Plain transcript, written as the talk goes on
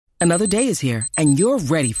Another day is here, and you're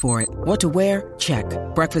ready for it. What to wear? Check.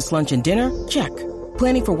 Breakfast, lunch, and dinner? Check.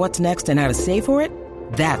 Planning for what's next and how to save for it?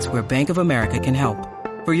 That's where Bank of America can help.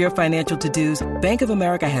 For your financial to-dos, Bank of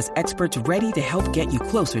America has experts ready to help get you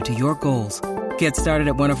closer to your goals. Get started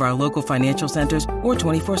at one of our local financial centers or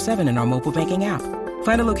 24/7 in our mobile banking app.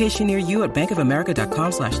 Find a location near you at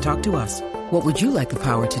bankofamerica.com/talktous. What would you like the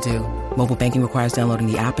power to do? Mobile banking requires downloading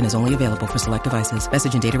the app and is only available for select devices.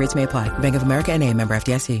 Message and data rates may apply. Bank of America N.A., member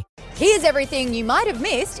FDIC. Here's everything you might have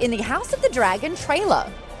missed in the House of the Dragon trailer.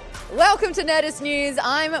 Welcome to Nerdist News.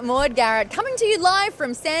 I'm Maud Garrett, coming to you live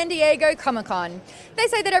from San Diego Comic-Con. They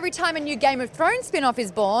say that every time a new Game of Thrones spin-off is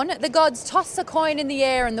born, the gods toss a coin in the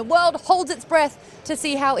air and the world holds its breath to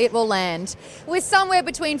see how it will land. With somewhere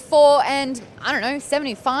between 4 and,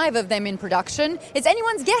 75 of them in production, it's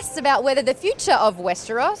anyone's guess about whether the future of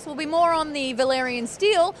Westeros will be more on the Valyrian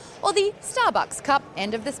steel or the Starbucks cup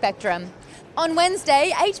end of the spectrum. On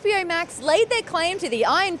Wednesday, HBO Max laid their claim to the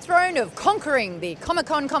Iron Throne of conquering the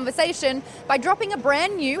Comic-Con conversation by dropping a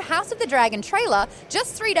brand new House of the Dragon trailer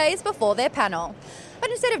just 3 days before their panel. But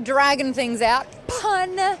instead of dragging things out,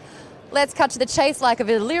 let's cut to the chase like a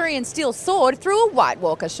Valyrian steel sword through a White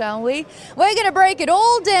Walker, shall we? We're going to break it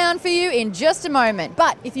all down for you in just a moment.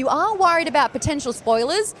 But if you are worried about potential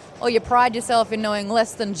spoilers, or you pride yourself in knowing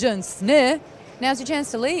less than Jon Snow, now's your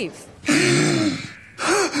chance to leave.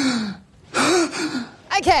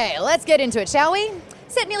 Okay, let's get into it, shall we?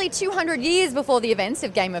 Set nearly 200 years before the events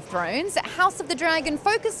of Game of Thrones, House of the Dragon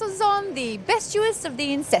focuses on the bestuous of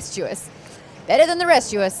the incestuous. Better than the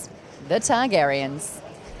restuous, the Targaryens.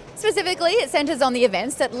 Specifically, it centres on the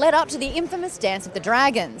events that led up to the infamous Dance of the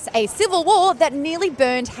Dragons, a civil war that nearly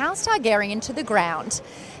burned House Targaryen to the ground.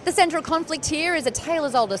 The central conflict here is a tale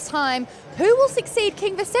as old as time. Who will succeed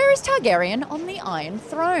King Viserys Targaryen on the Iron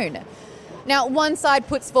Throne? Now, one side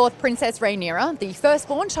puts forth Princess Rhaenyra, the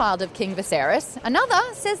firstborn child of King Viserys. Another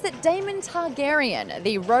says that Daemon Targaryen,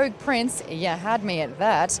 the rogue prince, you had me at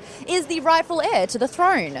that, is the rightful heir to the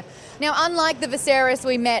throne. Now, unlike the Viserys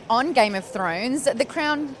we met on Game of Thrones, the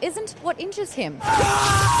crown isn't what injures him.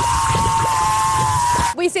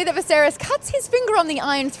 We see that Viserys cuts his finger on the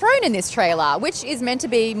Iron Throne in this trailer, which is meant to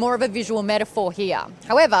be more of a visual metaphor here.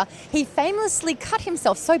 However, he famously cut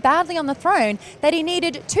himself so badly on the throne that he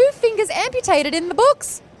needed 2 fingers amputated in the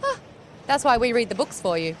books. That's why we read the books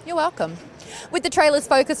for you. You're welcome. With the trailer's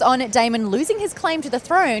focus on Daemon losing his claim to the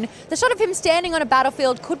throne, the shot of him standing on a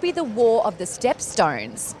battlefield could be the War of the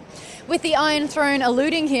Stepstones. With the Iron Throne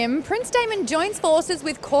eluding him, Prince Daemon joins forces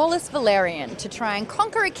with Corlys Velaryon to try and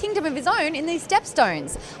conquer a kingdom of his own in these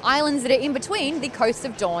Stepstones, islands that are in between the coasts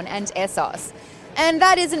of Dorne and Essos. And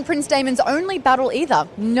that isn't Prince Daemon's only battle either.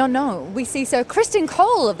 No. We see Sir Criston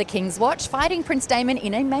Cole of the King's Watch fighting Prince Daemon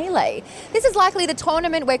in a melee. This is likely the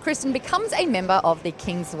tournament where Criston becomes a member of the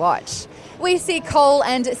King's Watch. We see Cole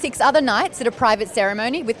and 6 other knights at a private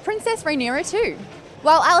ceremony with Princess Rhaenyra too.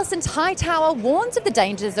 While Alicent Hightower warns of the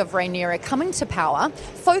dangers of Rhaenyra coming to power,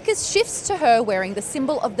 focus shifts to her wearing the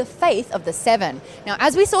symbol of the Faith of the Seven. Now,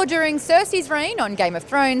 as we saw during Cersei's reign on Game of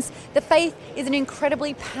Thrones, the Faith is an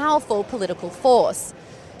incredibly powerful political force.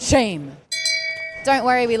 Shame. Don't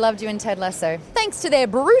worry, we loved you in Ted Lasso. Thanks to their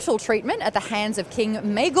brutal treatment at the hands of King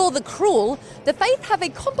Maegor the Cruel, the Faith have a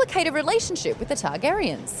complicated relationship with the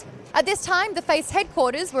Targaryens. At this time, the Faith's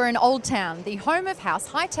headquarters were in Old Town, the home of House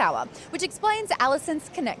Hightower, which explains Alicent's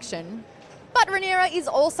connection. But Rhaenyra is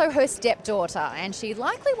also her stepdaughter, and she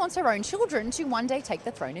likely wants her own children to one day take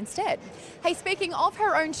the throne instead. Hey, speaking of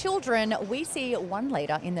her own children, we see one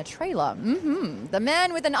later in the trailer. The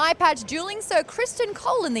man with an eye patch dueling Sir Criston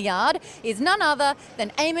Cole in the yard is none other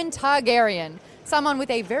than Aemon Targaryen, someone with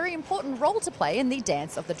a very important role to play in the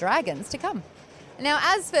Dance of the Dragons to come. Now,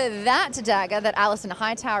 as for that dagger that Alicent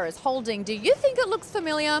Hightower is holding, do you think it looks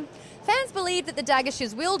familiar? Fans believe that the dagger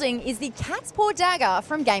she's wielding is the cat's paw dagger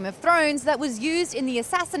from Game of Thrones that was used in the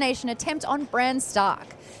assassination attempt on Bran Stark.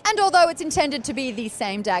 And although it's intended to be the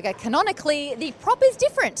same dagger canonically, the prop is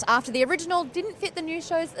different after the original didn't fit the new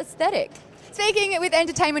show's aesthetic. Speaking with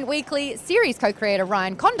Entertainment Weekly, series co-creator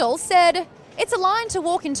Ryan Condal said, "It's a line to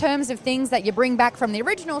walk in terms of things that you bring back from the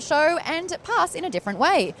original show and pass in a different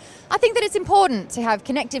way. I think that it's important to have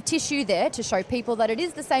connective tissue there to show people that it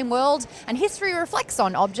is the same world and history reflects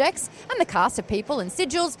on objects and the cast of people and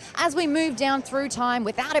sigils as we move down through time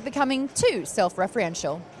without it becoming too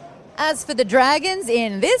self-referential." As for the dragons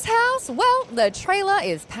in this house, well, the trailer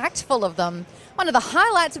is packed full of them. One of the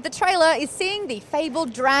highlights of the trailer is seeing the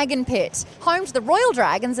fabled Dragon Pit, home to the royal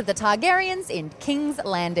dragons of the Targaryens in King's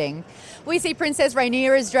Landing. We see Princess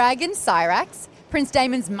Rhaenyra's dragon, Syrax, Prince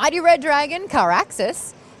Daemon's mighty red dragon,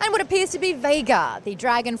 Caraxes, and what appears to be Vhagar, the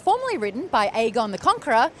dragon formerly ridden by Aegon the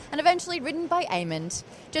Conqueror and eventually ridden by Aemond.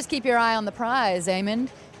 Just keep your eye on the prize, Aemond.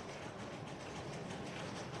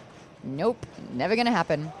 Nope, never going to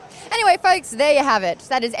happen. Anyway, folks, there you have it.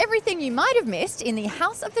 That is everything you might have missed in the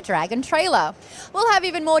House of the Dragon trailer. We'll have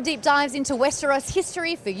even more deep dives into Westeros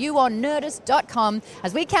history for you on Nerdist.com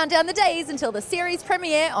as we count down the days until the series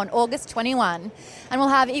premiere on August 21. And we'll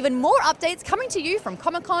have even more updates coming to you from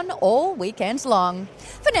Comic-Con all weekend long.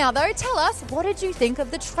 For now, though, tell us, what did you think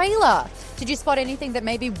of the trailer? Did you spot anything that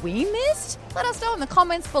maybe we missed? Let us know in the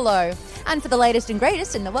comments below. And for the latest and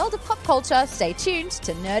greatest in the world of pop culture, stay tuned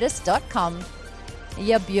to Nerdist.com.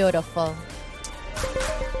 You're beautiful.